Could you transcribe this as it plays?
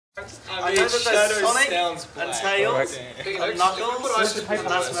I know that there's Sonic and Tails and Knuckles and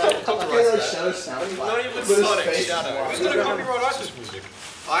that's about it. Not even Sonic, Shadow. Who's going to copyright ISIS music?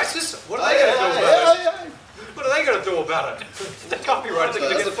 ISIS? What are they going to do about it? What are they going to do about it? They copyright it, they're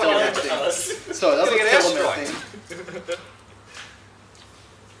going to get fucking Sorry, that's a filament thing.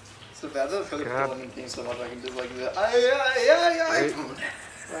 So bad that the filament thing so much I can just like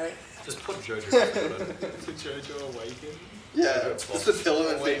Right. Just put JoJo on it. To JoJo Awaken? Yeah, it's the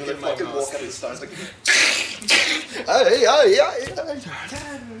filament thing where they fucking walk out of the stone. It's like I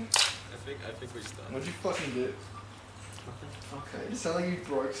think we started. What'd you fucking do? Okay, it sounded like you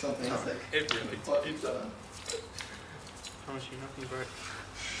broke something. No, Like, it really fucking done. Promise you nothing broke.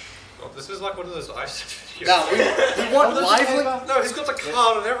 Oh, this is like one of those ISIS videos. Nah, we want lively. No, he's got the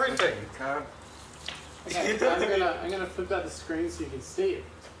card and everything. Card. Okay, I'm gonna flip out the screen so you can see it.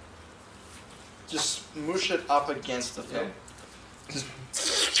 Just mush it up against the film. That's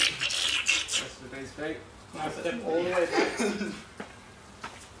the day's fate. Now step all the way back.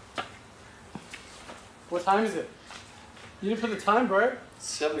 What time is it? You didn't put the time, bro.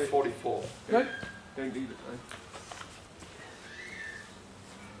 7:44. Good. Don't leave it, though.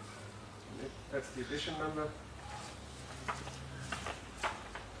 That's the edition number.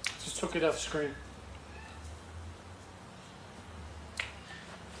 Just took it off screen.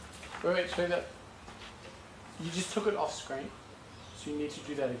 Wait, show that. You just took it off screen, so you need to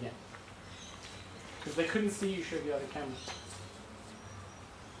do that again. Because they couldn't see you show the other camera.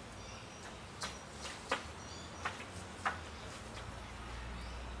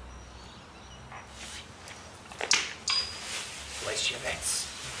 Place your bets.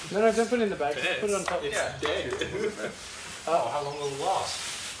 No, don't put it in the bag. Just put it on top. It's dead. Oh, how long will it last?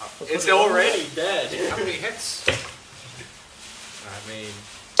 It's already dead. How many hits? I mean,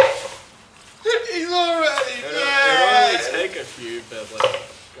 He's already It'll only take a few, but like,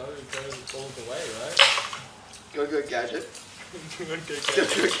 go all the way, right? Go gadget. go. Go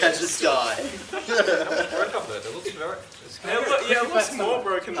gadget die. Broke up there. It looks very... Yeah, it looks more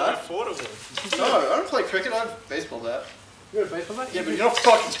broken than I thought it would. No, I don't play cricket. I have a baseball bat. You got a baseball bat? Yeah, but you're not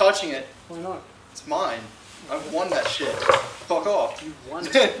fucking touching it. Why not? It's mine. I've won that shit. Fuck off. You won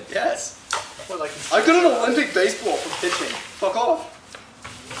it. Yes. What, like I got an Olympic baseball for pitching. Fuck off.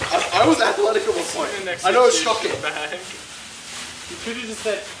 I was athletic at one point. I know it's shocking. You could have just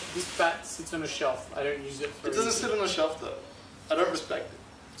said, this bat sits on a shelf. I don't use it for It doesn't sit on a shelf though. I don't respect it.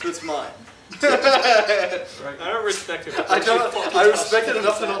 So it's mine. I don't respect it. I respect it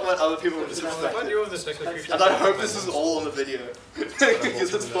enough to not let other people disrespect When it. you have this next creature, And I hope this is all on the video.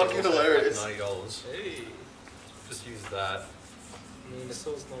 Because it's fucking hilarious. $90. Hey. Just use that. I mean, the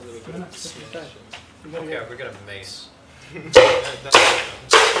soul's not really good No, at just smashing. like that. Okay, we get a mace.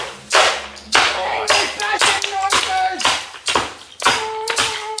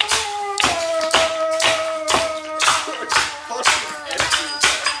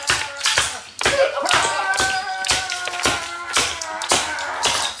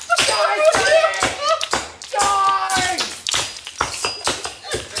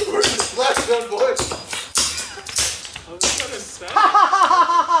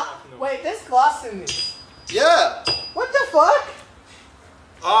 Wait, there's glass in this. Yeah. What the fuck?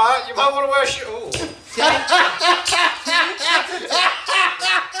 Alright, you might want to wear shoes.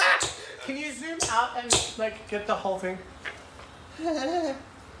 Can you zoom out and like get the whole thing?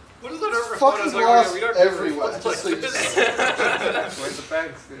 What is that? Fucking glass everywhere. Just so you Where's the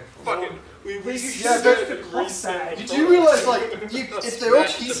bags there? Fucking. Yeah, but did you realize, like, if they're all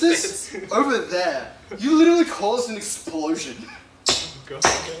pieces over there, you literally caused an explosion.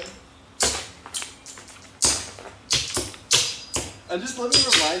 And just let me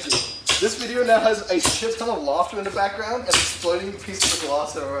remind you, this video now has a shit ton of laughter in the background and exploding pieces of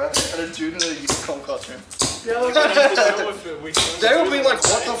glass everywhere, and a dude in a unicorn costume. Yeah, look, They will be like,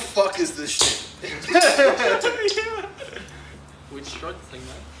 what the fuck is this shit? We'd strike the thing,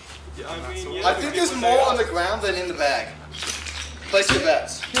 though. Yeah, I mean, yeah, I think there's more on the ground than in the bag. Place your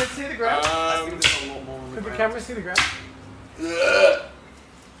bets. can you see the ground? I think there's a lot more on the Could the ground. camera see the ground?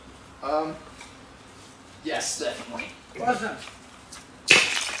 Yes, definitely. What's that?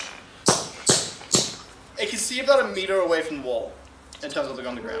 It can see about a meter away from the wall, in terms of the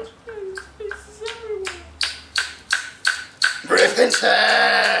underground. Griffin's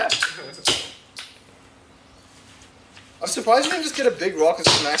hair! I'm surprised you didn't just get a big rock and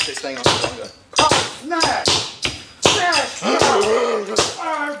smash this thing on the longer. Smash! Smash!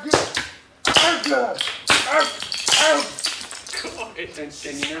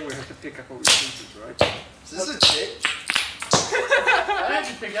 And you know we have to pick up all the pieces, right? Is this a chick? I don't have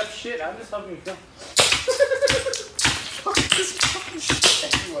to pick up shit, I'm just helping you film. There's fucking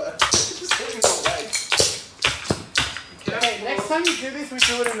shit everywhere. Just hitting the legs. Okay, next time you do this, we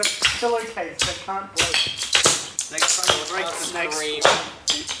do it in a pillowcase that can't break. Next time we'll break the snakes.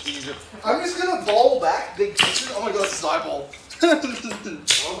 I'm just gonna bowl back big pieces. Oh my god, this is eyeball.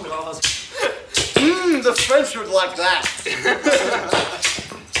 Oh god. The French would like that.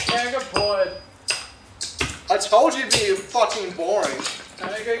 Yeah, I got bored. I told you it'd be fucking boring. I'm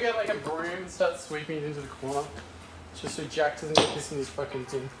gonna go get like a broom and start sweeping it into the corner. Just so Jack doesn't get this in his fucking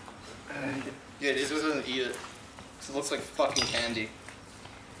thing. Yeah, this doesn't eat it. It looks like fucking candy.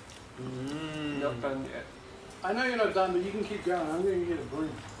 Not done yet. I know you're not done, but you can keep going. I'm gonna get a broom.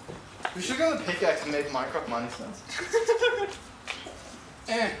 We should go to pickaxe and make Minecraft money sense.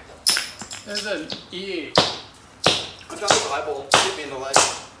 There's an ear. I found an eyeball. Hit me in the leg.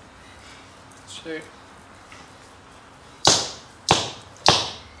 Shoot.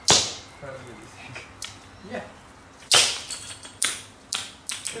 Yeah.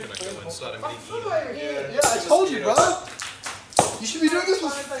 I'm gonna go inside and eat. Yeah, I told you, brother. You should be doing this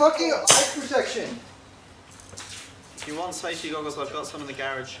with fucking eye protection. If you want safety goggles, I've got some in the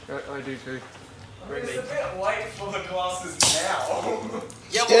garage. I do too. Really? It's a bit late for the glasses now.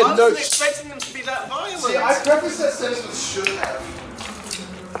 Yeah, Yeah, well, I no wasn't expecting them to be that violent. See, I prefaced that sentence with should have.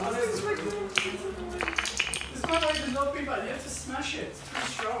 This might not even not be bad. You have to smash it. It's pretty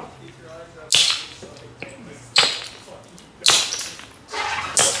strong.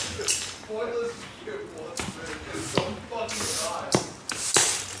 Spoilers, shit, what? It's so fucking nice.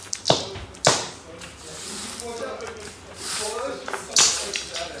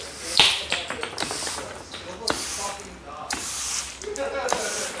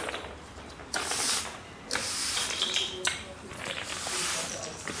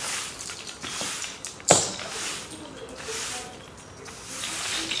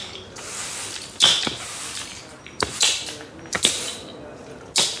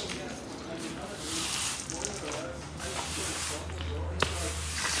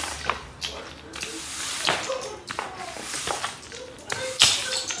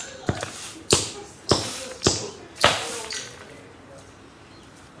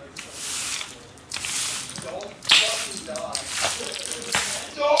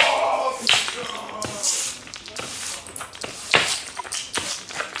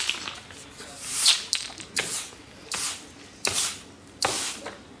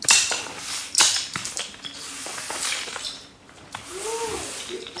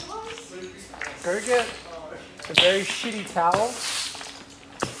 Go get a very shitty towel,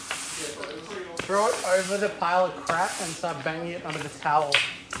 throw it over the pile of crap and start banging it under the towel.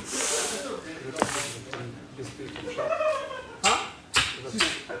 Huh?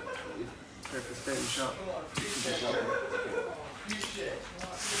 Have to stay sharp.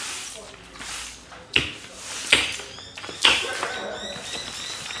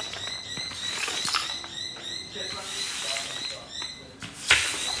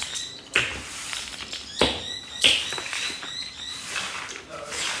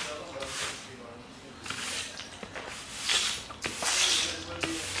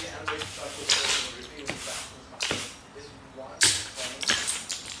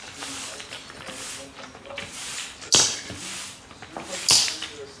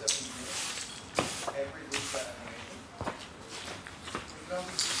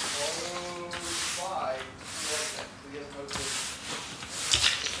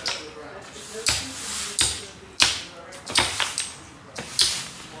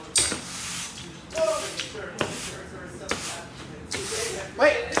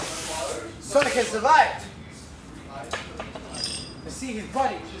 Wait! Sonic has survived! I see his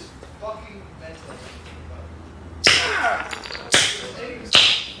body. Just fucking mental.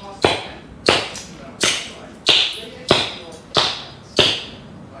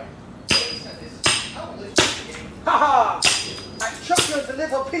 Haha! I chopped you into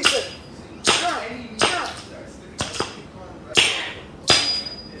little pieces!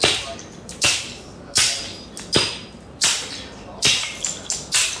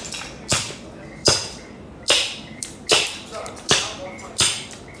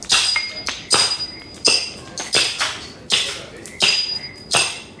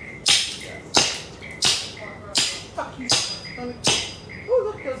 Oh,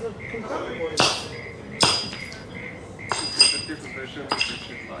 look, there's a controller board. It's a different version of the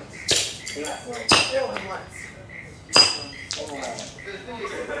shit lights. Yeah, all have lights.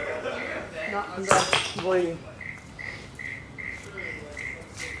 No, I'm done. Bleeding.